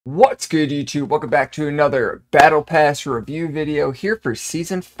What's good, YouTube? Welcome back to another Battle Pass review video here for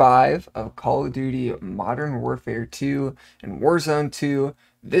Season 5 of Call of Duty Modern Warfare 2 and Warzone 2.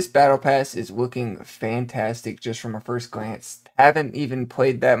 This Battle Pass is looking fantastic just from a first glance. Haven't even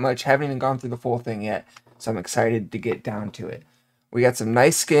played that much, haven't even gone through the full thing yet, so I'm excited to get down to it. We got some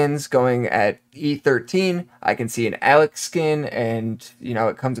nice skins going at E13. I can see an Alex skin, and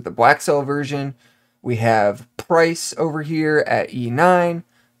it comes with the Black Cell version. We have Price over here at E9.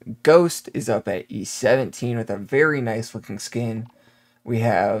 Ghost is up at E17 with a very nice looking skin. We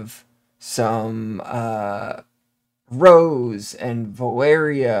have some Rose and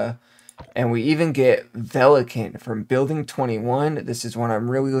Valeria, and we even get Velikan from Building 21. This is one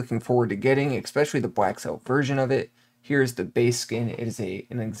I'm really looking forward to getting, especially the Black Cell version of it. Here's the base skin. It is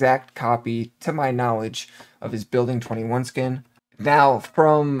an exact copy, to my knowledge, of his Building 21 skin. Now,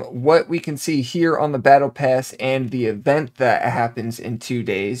 from what we can see here on the Battle Pass and the event that happens in 2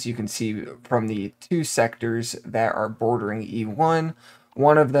 days, you can see from the two sectors that are bordering E1,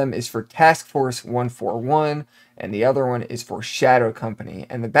 one of them is for Task Force 141, and the other one is for Shadow Company.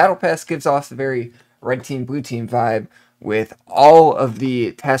 And the Battle Pass gives off the very red team, blue team vibe, with all of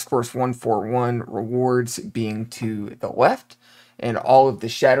the Task Force 141 rewards being to the left, and all of the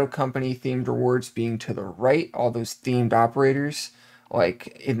Shadow Company themed rewards being to the right, all those themed operators.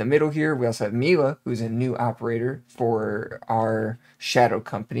 Like in the middle here, we also have Mila, who's a new operator for our Shadow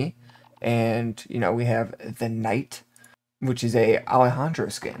Company. And, we have the Knight, which is a Alejandro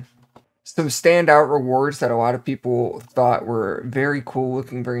skin. Some standout rewards that a lot of people thought were very cool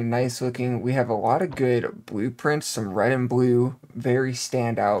looking, very nice looking. We have a lot of good blueprints, some red and blue, very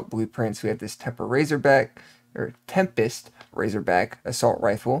standout blueprints. We have this Tempest Razorback assault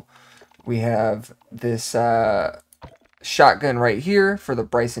rifle. We have this shotgun right here for the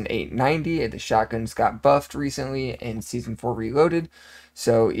Bryson 890. The shotguns got buffed recently in Season 4 Reloaded,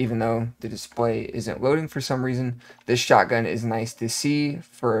 so even though the display isn't loading for some reason, this shotgun is nice to see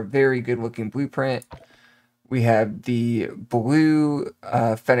for a very good looking blueprint. We have the blue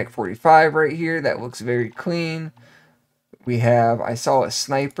Fennec 45 right here that looks very clean. We have, I saw a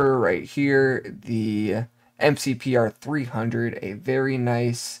sniper right here, the MCPR 300, a very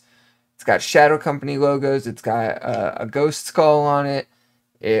nice. It's got Shadow Company logos. It's got a ghost skull on it.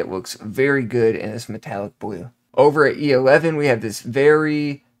 It looks very good in this metallic blue. Over at E11, we have this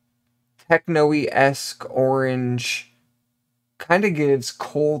very techno-y-esque orange. Kind of gives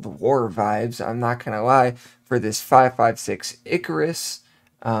Cold War vibes, I'm not going to lie, for this 5.56 Icarus.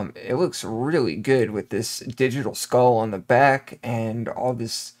 It looks really good with this digital skull on the back and all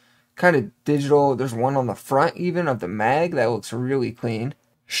this kind of digital. There's one on the front even of the mag that looks really clean.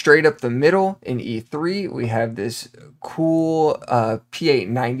 Straight up the middle in E3, we have this cool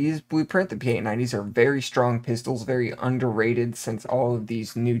P890s blueprint. The P890s are very strong pistols, very underrated since all of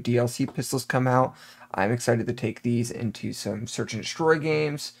these new DLC pistols come out. I'm excited to take these into some search and destroy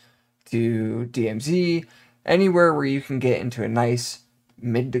games, to DMZ, anywhere where you can get into a nice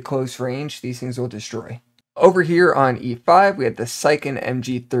mid to close range, these things will destroy. Over here on E5, we have the Syken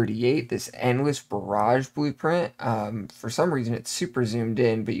MG38, this Endless Barrage blueprint. For some reason, it's super zoomed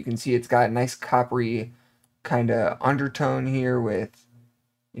in, but you can see it's got a nice coppery kind of undertone here with,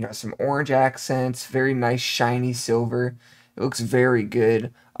 some orange accents, very nice shiny silver. It looks very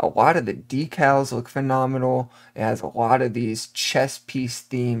good. A lot of the decals look phenomenal. It has a lot of these chest piece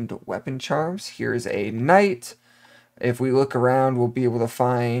themed weapon charms. Here's a knight. If we look around, we'll be able to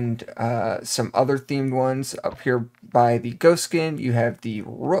find some other themed ones. Up here by the ghost skin, you have the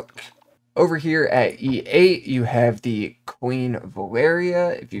Rook. Over here at E8, you have the Queen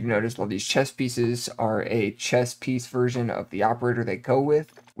Valeria. If you've noticed, all these chess pieces are a chess piece version of the operator they go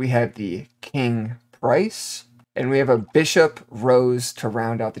with. We have the King Price. And we have a Bishop Rose to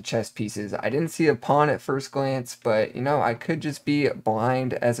round out the chess pieces. I didn't see a pawn at first glance, but I could just be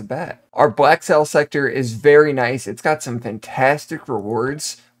blind as a bat. Our Black Cell sector is very nice. It's got some fantastic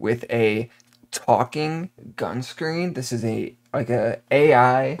rewards with a talking gun screen. This is like a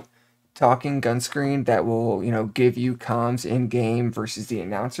AI talking gun screen that will, give you comms in game versus the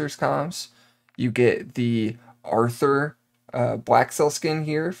announcer's comms. You get the Arthur Black Cell skin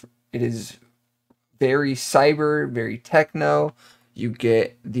here. It is very cyber, very techno. You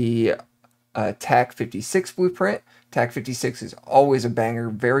get the TAC 56 blueprint. TAC 56 is always a banger,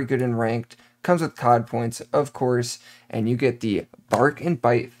 very good in ranked. Comes with COD points, of course. And you get the Bark and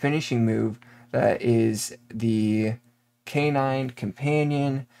Bite finishing move that is the K9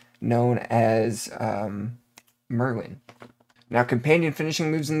 companion known as Merlin. Now, companion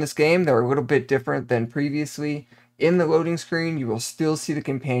finishing moves in this game, they're a little bit different than previously. In the loading screen, you will still see the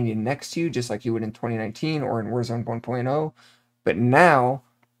companion next to you, just like you would in 2019 or in Warzone 1.0. But now,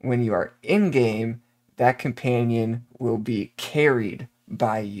 when you are in game, that companion will be carried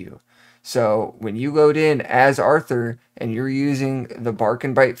by you. So when you load in as Arthur and you're using the Bark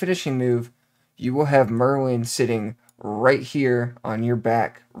and Bite finishing move, you will have Merlin sitting right here on your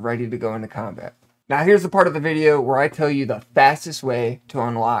back, ready to go into combat. Now here's the part of the video where I tell you the fastest way to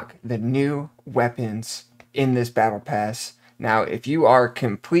unlock the new weapons in this Battle Pass. Now if you are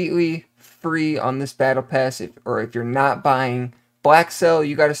completely free on this Battle Pass, or if you're not buying Black Cell,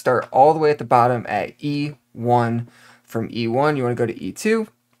 you got to start all the way at the bottom at E1. From E1, you want to go to E2,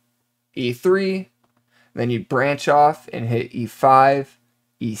 E3, then you branch off and hit E5,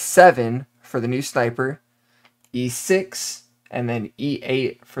 E7 for the new sniper, E6, and then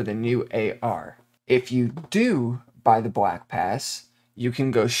E8 for the new AR. If you do buy the Black Pass, you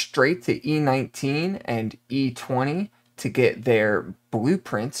can go straight to E19 and E20 to get their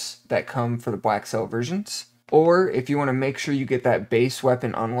blueprints that come for the Black Cell versions. Or if you want to make sure you get that base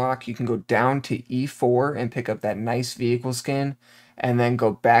weapon unlock, you can go down to E4 and pick up that nice vehicle skin, and then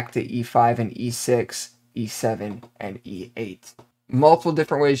go back to E5 and E6, E7, and E8. Multiple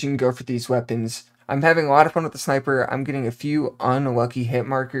different ways you can go for these weapons. I'm having a lot of fun with the sniper. I'm getting a few unlucky hit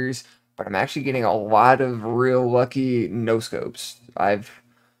markers, but I'm actually getting a lot of real lucky no-scopes. I've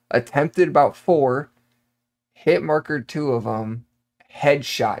attempted about 4, hit markered 2 of them,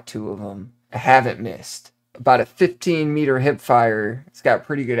 headshot 2 of them. I haven't missed. About a 15-meter hip fire. It's got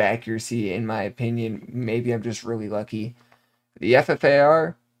pretty good accuracy in my opinion. Maybe I'm just really lucky. The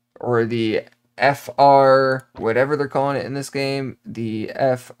FFAR, or the FR, whatever they're calling it in this game, the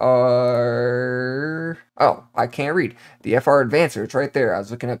FR... Oh, I can't read. The FR Advancer, it's right there. I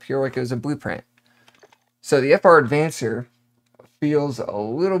was looking up here like it was a blueprint. So the FR Advancer feels a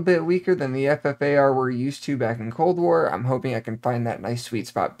little bit weaker than the FFAR we're used to back in Cold War. I'm hoping I can find that nice sweet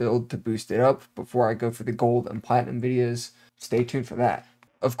spot build to boost it up before I go for the gold and platinum videos. Stay tuned for that.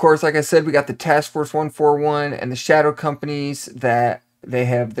 Of course, like I said, we got the Task Force 141 and the Shadow Companies that they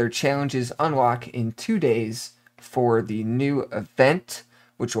have their challenges unlock in 2 days for the new event,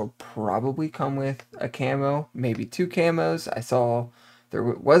 which will probably come with a camo, maybe 2 camos. I saw there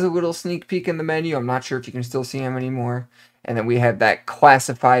was a little sneak peek in the menu. I'm not sure if you can still see them anymore. And then we have that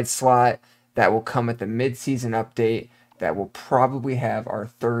classified slot that will come at the mid-season update that will probably have our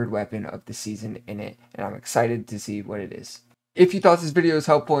 3rd weapon of the season in it. And I'm excited to see what it is. If you thought this video was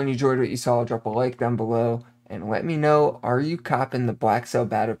helpful and you enjoyed what you saw, drop a like down below and let me know, are you copping the Black Cell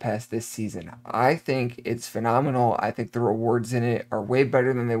Battle Pass this season? I think it's phenomenal. I think the rewards in it are way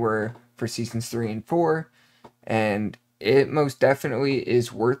better than they were for seasons 3 and 4. And it most definitely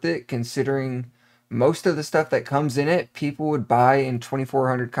is worth it, considering most of the stuff that comes in it, people would buy in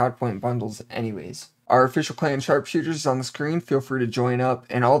 2400 COD point bundles anyways. Our official clan Sharpshooters is on the screen. Feel free to join up,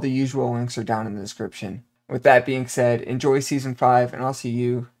 and all the usual links are down in the description. With that being said, enjoy Season 5, and I'll see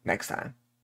you next time.